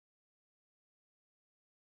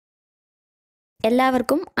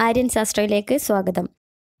എല്ലാവർക്കും ആര്യൻ ശാസ്ത്രയിലേക്ക് സ്വാഗതം.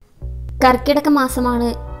 കർക്കിടക മാസമാണ്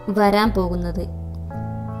വരാൻ പോകുന്നത്.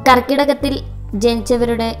 കർക്കിടകത്തിൽ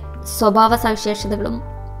ജനിച്ചവരുടെ സ്വഭാവ സവിശേഷതകളും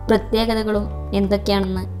പ്രത്യേകതകളും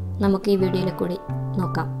എന്തൊക്കെയാണെന്ന് നമുക്ക് ഈ വീഡിയോയിൽ കൂടി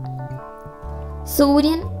നോക്കാം.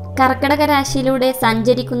 സൂര്യൻ കർക്കിടക രാശിയിലൂടെ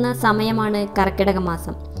സഞ്ചരിക്കുന്ന സമയമാണ് കർക്കിടക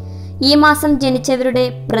മാസം. ഈ മാസം ജനിച്ചവരുടെ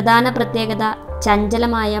പ്രധാന പ്രത്യേകത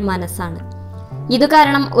ചഞ്ചലമായ മനസ്സാണ്.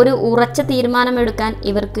 ഇതുകാരണം ഒരു ഉറച്ച തീരുമാനമെടുക്കാൻ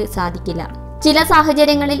ഇവർക്ക് സാധിക്കില്ല. ചില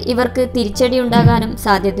സാഹചര്യങ്ങളിൽ ഇവർക്ക് തിരിച്ചടി ഉണ്ടാകാനും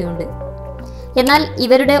സാധ്യതയുണ്ട്. എന്നാൽ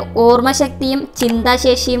ഇവരുടെ ഓർമ്മശക്തിയും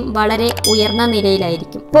ചിന്താശേഷിയും വളരെ ഉയർന്ന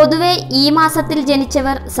നിലയിലായിരിക്കും. പൊതുവെ ഈ മാസത്തിൽ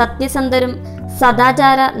ജനിച്ചവർ സത്യസന്ധരും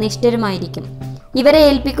സദാചാര നിഷ്ഠരുമായിരിക്കും. ഇവരെ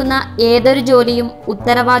ഏൽപ്പിക്കുന്ന ഏതൊരു ജോലിയും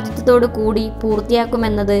ഉത്തരവാദിത്വത്തോടു കൂടി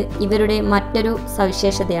പൂർത്തിയാക്കുമെന്നത് ഇവരുടെ മറ്റൊരു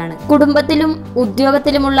സവിശേഷതയാണ്. കുടുംബത്തിലും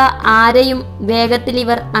ഉദ്യോഗത്തിലുമുള്ള ആരെയും വേഗത്തിൽ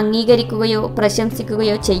ഇവർ അംഗീകരിക്കുകയോ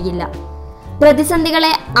പ്രശംസിക്കുകയോ ചെയ്യില്ല. പ്രതിസന്ധികളെ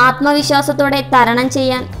ആത്മവിശ്വാസത്തോടെ തരണം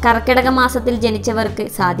ചെയ്യാൻ കർക്കിടക മാസത്തിൽ ജനിച്ചവർക്ക്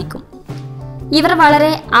സാധിക്കും. ഇവർ വളരെ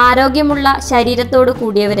ആരോഗ്യമുള്ള ശരീരത്തോടു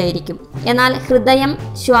കൂടിയവരായിരിക്കും. എന്നാൽ ഹൃദയം,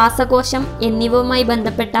 ശ്വാസകോശം എന്നിവയുമായി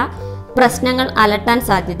ബന്ധപ്പെട്ട പ്രശ്നങ്ങൾ അലട്ടാൻ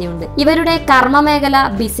സാധ്യതയുണ്ട്. ഇവരുടെ കർമ്മമേഖല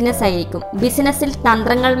ബിസിനസ് ആയിരിക്കും. ബിസിനസ്സിൽ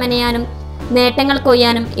തന്ത്രങ്ങൾ മെനയാനും നേട്ടങ്ങൾ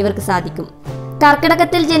കൊയ്യാനും ഇവർക്ക് സാധിക്കും.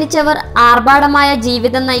 കർക്കിടകത്തിൽ ജനിച്ചവർ ആർഭാടമായ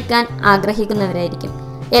ജീവിതം നയിക്കാൻ ആഗ്രഹിക്കുന്നവരായിരിക്കും.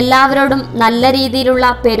 എല്ലാവരോടും നല്ല രീതിയിലുള്ള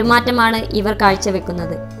പെരുമാറ്റമാണ് ഇവർ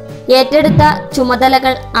കാഴ്ചവെക്കുന്നത്. ഏറ്റെടുത്ത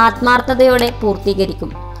ചുമതലകൾ ആത്മാർത്ഥതയോടെ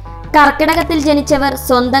പൂർത്തീകരിക്കും. കർക്കിടകത്തിൽ ജനിച്ചവർ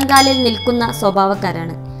സ്വന്തം കാലിൽ നിൽക്കുന്ന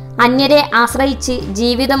സ്വഭാവക്കാരാണ്. അന്യരെ ആശ്രയിച്ച്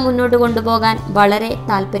ജീവിതം മുന്നോട്ട് കൊണ്ടുപോകാൻ വളരെ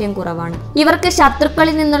താല്പര്യം കുറവാണ്. ഇവർക്ക്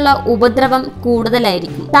ശത്രുക്കളിൽ നിന്നുള്ള ഉപദ്രവം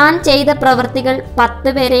കൂടുതലായിരിക്കും. താൻ ചെയ്ത പ്രവൃത്തികൾ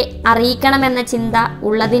 10 പേരെ അറിയിക്കണമെന്ന ചിന്ത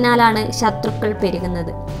ഉള്ളതിനാലാണ് ശത്രുക്കൾ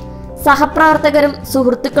പെരുകുന്നത്. സഹപ്രവർത്തകരും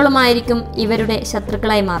സുഹൃത്തുക്കളുമായിരിക്കും ഇവരുടെ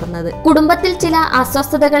ശത്രുക്കളായി മാറുന്നത്. കുടുംബത്തിൽ ചില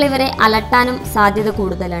അസ്വസ്ഥതകൾ ഇവരെ അലട്ടാനും സാധ്യത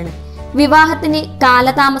കൂടുതലാണ്. വിവാഹത്തിന്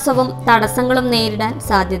കാലതാമസവും തടസ്സങ്ങളും നേരിടാൻ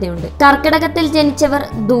സാധ്യതയുണ്ട്. കർക്കിടകത്തിൽ ജനിച്ചവർ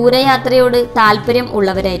ദൂരയാത്രയോട് താല്പര്യം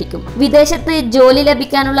ഉള്ളവരായിരിക്കും. വിദേശത്ത് ജോലി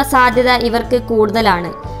ലഭിക്കാനുള്ള സാധ്യത ഇവർക്ക്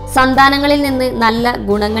കൂടുതലാണ്. സന്താനങ്ങളിൽ നിന്ന് നല്ല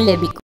ഗുണങ്ങൾ ലഭിക്കും.